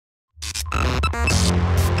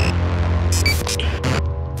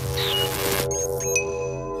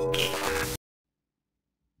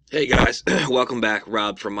Hey guys, welcome back.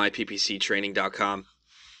 Rob from myppctraining.com.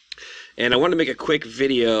 And I wanted to make a quick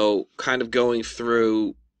video kind of going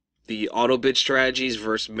through the auto bid strategies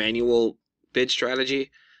versus manual bid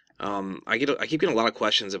strategy. I keep getting a lot of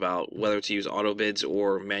questions about whether to use auto bids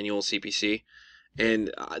or manual CPC.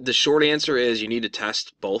 And the short answer is you need to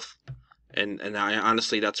test both. And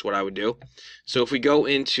honestly, that's what I would do. So if we go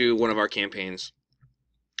into one of our campaigns,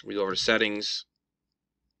 we go over to settings,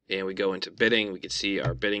 and we go into bidding. We can see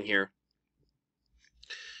our bidding here.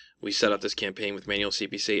 We set up this campaign with Manual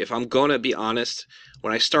CPC. If I'm going to be honest,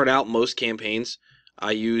 when I start out most campaigns,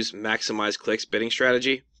 I use maximize clicks bidding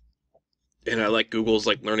strategy, and I let Google's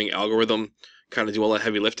learning algorithm kind of do all the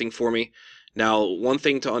heavy lifting for me. Now, one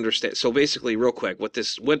thing to understand, so basically, real quick, what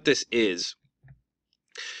this is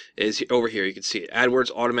over here. You can see it.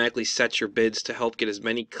 AdWords automatically sets your bids to help get as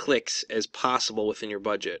many clicks as possible within your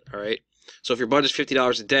budget. All right. So if your budget's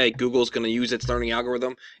 $50 a day, Google's going to use its learning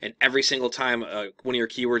algorithm, and every single time one of your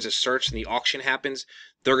keywords is searched and the auction happens,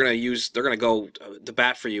 they're going to go to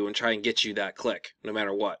bat for you and try and get you that click, no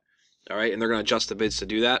matter what. All right, and they're going to adjust the bids to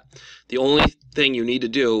do that. The only thing you need to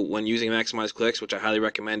do when using maximize clicks, which I highly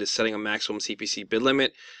recommend, is setting a maximum CPC bid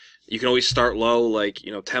limit. You can always start low, like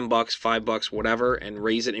 $10, $5, whatever, and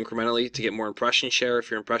raise it incrementally to get more impression share if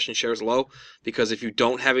your impression share is low. Because if you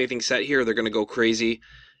don't have anything set here, they're going to go crazy,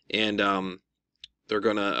 and they're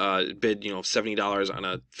going to bid $70 on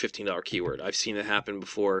a $15 keyword. I've seen it happen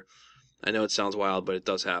before. I know it sounds wild, but it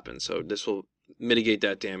does happen. So this will mitigate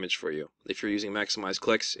that damage for you. If you're using maximize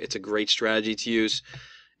clicks, it's a great strategy to use.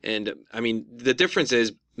 And I mean, the difference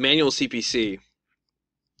is manual CPC,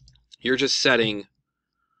 you're just setting.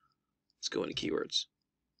 Let's go into keywords.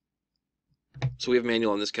 So we have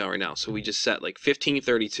manual on this account right now. So we just set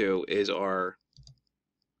 1532 is our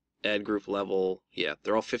ad group level. Yeah,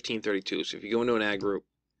 they're all 1532. So if you go into an ad group,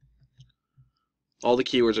 all the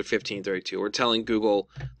keywords are 1532. We're telling Google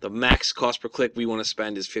the max cost per click we want to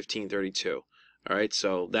spend is 1532. All right,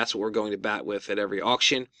 so that's what we're going to bat with at every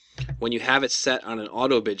auction. When you have it set on an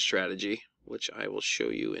auto bid strategy, which I will show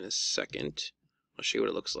you in a second, I'll show you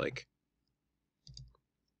what it looks like.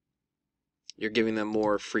 You're giving them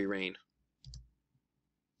more free reign.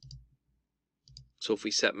 So if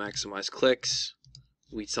we set maximize clicks,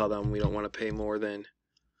 we tell them we don't want to pay more than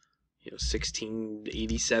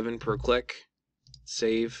 $16.87 per click.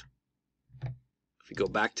 Save. If we go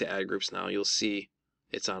back to ad groups now, you'll see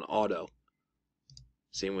it's on auto.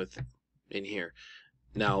 Same with in here.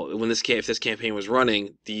 Now, if this campaign was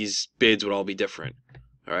running, these bids would all be different.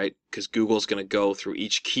 All right, because Google's going to go through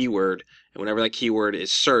each keyword, and whenever that keyword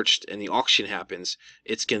is searched and the auction happens,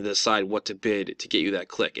 it's going to decide what to bid to get you that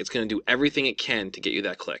click. It's going to do everything it can to get you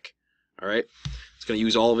that click. All right, it's going to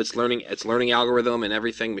use all of its learning algorithm and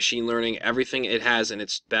everything, machine learning, everything it has in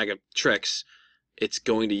its bag of tricks. It's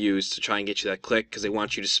going to use to try and get you that click because they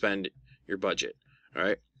want you to spend your budget. All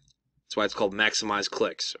right, that's why it's called maximize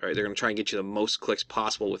clicks. All right, they're going to try and get you the most clicks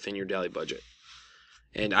possible within your daily budget.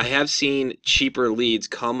 And I have seen cheaper leads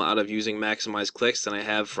come out of using maximize clicks than I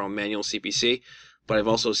have from manual CPC, but I've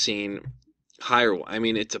also seen higher. I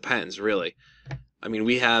mean, it depends, really. I mean,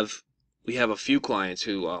 we have a few clients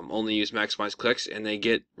who only use maximize clicks, and they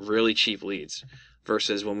get really cheap leads.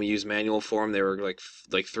 Versus when we use manual for them, they were like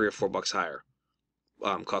 $3 or $4 higher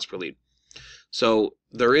cost per lead. So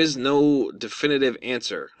there is no definitive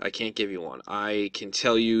answer. I can't give you one. I can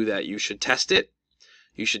tell you that you should test it.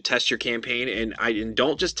 You should test your campaign, and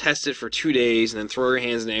don't just test it for 2 days and then throw your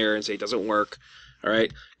hands in the air and say it doesn't work. All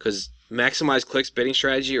right, because maximize clicks bidding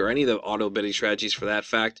strategy, or any of the auto bidding strategies for that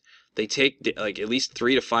fact, they take at least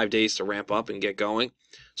 3 to 5 days to ramp up and get going.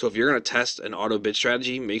 So if you're going to test an auto bid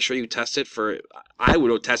strategy, make sure you test it for. I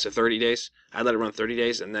would test it 30 days. I'd let it run 30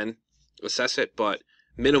 days and then assess it, but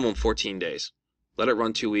minimum 14 days. Let it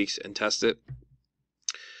run 2 weeks and test it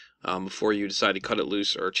before you decide to cut it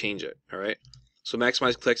loose or change it. All right. So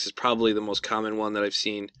maximize clicks is probably the most common one that I've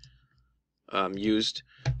seen used.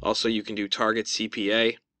 Also, you can do target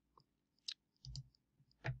CPA,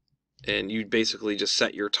 and you basically just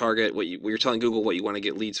set your target. You're telling Google what you want to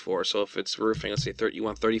get leads for. So if it's roofing, let's say you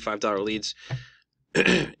want $35 leads,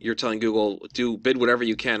 you're telling Google bid whatever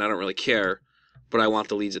you can. I don't really care, but I want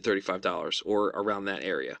the leads at $35 or around that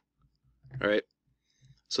area. All right.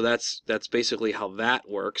 So that's basically how that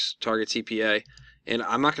works. Target CPA. And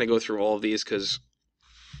I'm not going to go through all of these because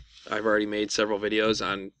I've already made several videos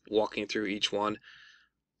on walking through each one.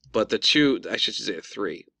 But the two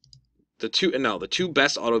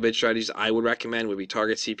best auto bid strategies I would recommend would be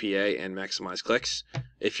target CPA and maximize clicks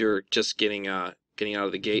if you're just getting out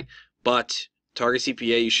of the gate. But target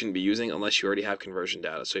CPA you shouldn't be using unless you already have conversion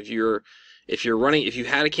data. So if you're If you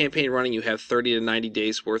had a campaign running, you have 30 to 90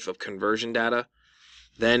 days worth of conversion data,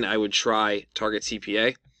 then I would try target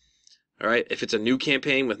CPA. All right. If it's a new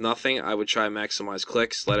campaign with nothing, I would try maximize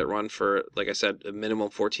clicks. Let it run for, like I said, a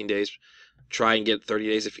minimum 14 days. Try and get 30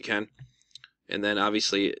 days if you can. And then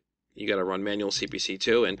obviously you got to run manual CPC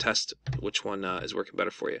too and test which one is working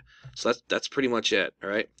better for you. So that's pretty much it. All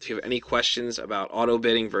right. If you have any questions about auto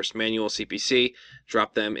bidding versus manual CPC,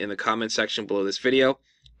 drop them in the comment section below this video.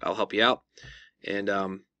 I'll help you out.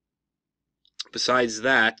 And besides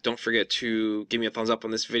that, don't forget to give me a thumbs up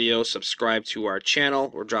on this video, subscribe to our channel.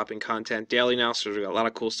 We're dropping content daily now, so we've got a lot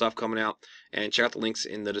of cool stuff coming out, and check out the links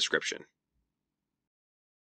in the description.